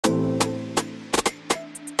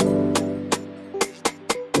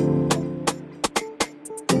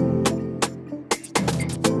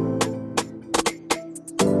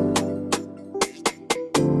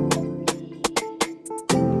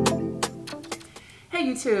Hey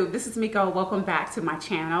YouTube, this is Miko. Welcome back to my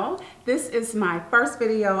channel. This is my first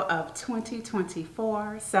video of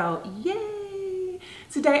 2024, so yay!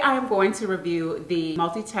 Today I am going to review the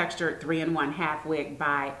multi-textured 3-in-1 half wig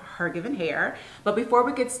by HerGivenHair. But before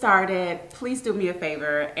we get started, please do me a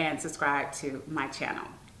favor and subscribe to my channel.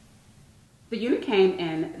 The unit came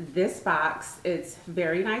in this box. It's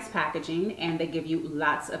very nice packaging and they give you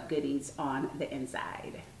lots of goodies on the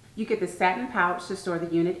inside. You get the satin pouch to store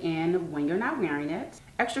the unit in when you're not wearing it.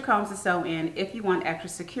 Extra combs to sew in if you want extra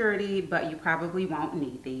security, but you probably won't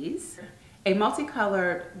need these. A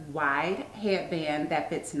multicolored wide headband that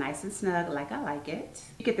fits nice and snug like I like it.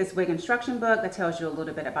 You get this wig instruction book that tells you a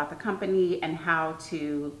little bit about the company and how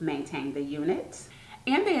to maintain the unit.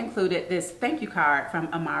 And they included this thank you card from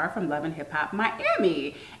Amara from Love and Hip Hop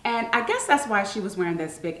Miami. And I guess that's why she was wearing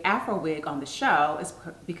this big afro wig on the show, is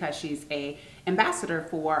because she's a ambassador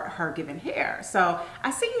for HerGivenHair. So I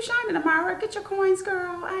see you shining, Amara. Get your coins,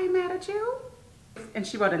 girl. I ain't mad at you. And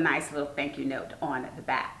she wrote a nice little thank you note on the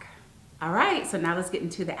back. All right, so now let's get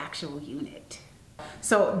into the actual unit.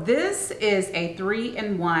 So this is a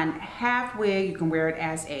 3-in-1 half wig. You can wear it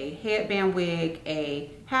as a headband wig,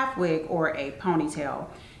 a half wig, or a ponytail.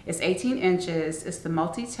 It's 18 inches. It's the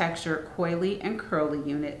multi-textured coily and curly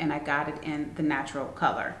unit, and I got it in the natural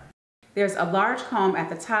color. There's a large comb at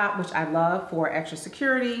the top, which I love for extra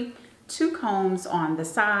security, 2 combs on the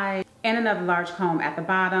side, and another large comb at the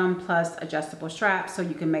bottom, plus adjustable straps so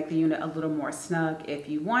you can make the unit a little more snug if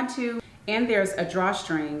you want to. And there's a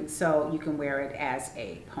drawstring so you can wear it as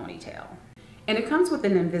a ponytail. And it comes with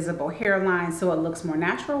an invisible hairline so it looks more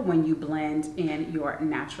natural when you blend in your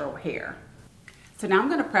natural hair. So now I'm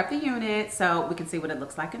going to prep the unit so we can see what it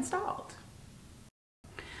looks like installed.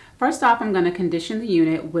 First off, I'm going to condition the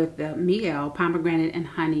unit with the Miko Pomegranate and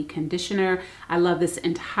Honey Conditioner. I love this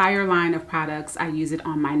entire line of products. I use it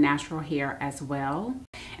on my natural hair as well.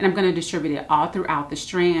 And I'm going to distribute it all throughout the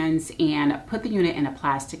strands and put the unit in a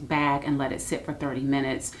plastic bag and let it sit for 30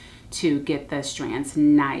 minutes to get the strands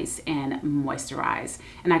nice and moisturized.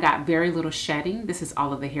 And I got very little shedding. This is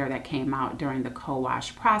all of the hair that came out during the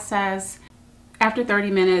co-wash process. After 30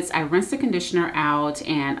 minutes, I rinsed the conditioner out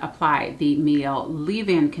and applied the Miko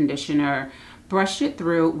leave-in conditioner, brushed it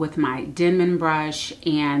through with my Denman brush,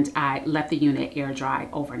 and I let the unit air dry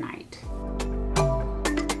overnight.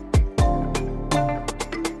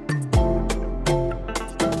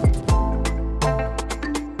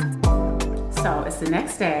 So it's the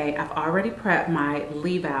next day. I've already prepped my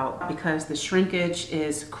leave out because the shrinkage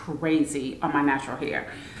is crazy on my natural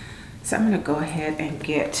hair. So I'm gonna go ahead and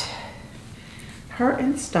get her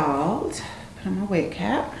installed. Put on my wig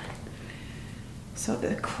cap so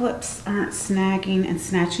the clips aren't snagging and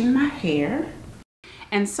snatching my hair.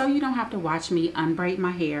 And so you don't have to watch me unbraid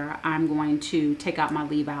my hair, I'm going to take out my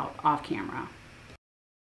leave out off camera.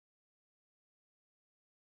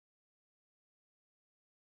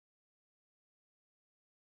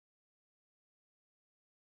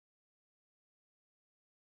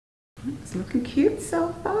 It's looking cute so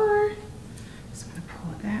far. Just want to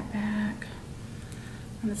pull that back.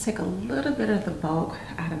 I'm going to take a little bit of the bulk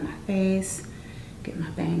out of my face, get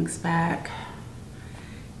my bangs back,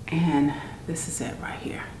 and this is it right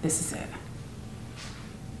here. This is it.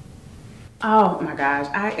 Oh my gosh,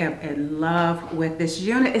 I am in love with this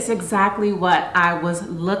unit. It's exactly what I was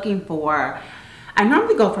looking for. I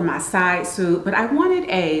normally go for my side suit, but I wanted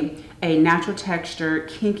a natural texture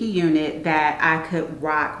kinky unit that I could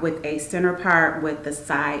rock with a center part with the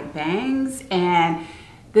side bangs, and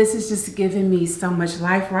this is just giving me so much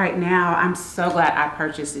life right now. I'm so glad I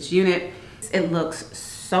purchased this unit. It looks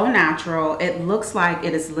so natural. It looks like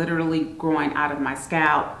it is literally growing out of my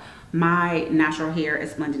scalp. My natural hair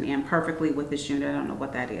is blending in perfectly with this unit. I don't know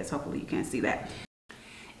what that is. Hopefully you can't see that.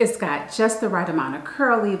 It's got just the right amount of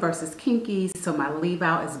curly versus kinky, so my leave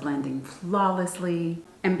out is blending flawlessly.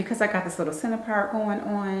 And because I got this little center part going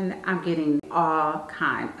on, I'm getting all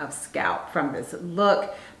kind of scalp from this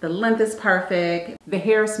look. The length is perfect. The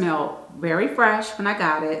hair smelled very fresh when I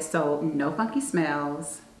got it, so no funky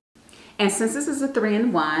smells. And since this is a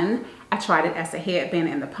 3-in-1, I tried it as a headband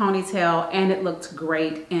and the ponytail, and it looked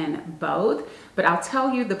great in both. But I'll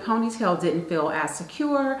tell you, the ponytail didn't feel as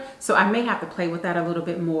secure, so I may have to play with that a little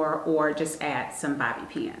bit more or just add some bobby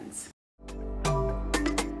pins.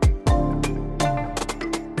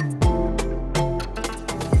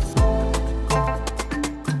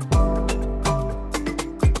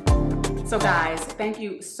 So guys, thank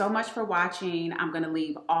you so much for watching. I'm gonna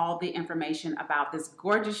leave all the information about this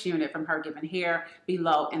gorgeous unit from HerGivenHair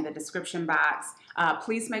below in the description box.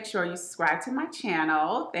 Please make sure you subscribe to my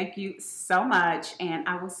channel. Thank you so much, and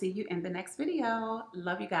I will see you in the next video.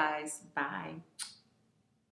 Love you guys, bye.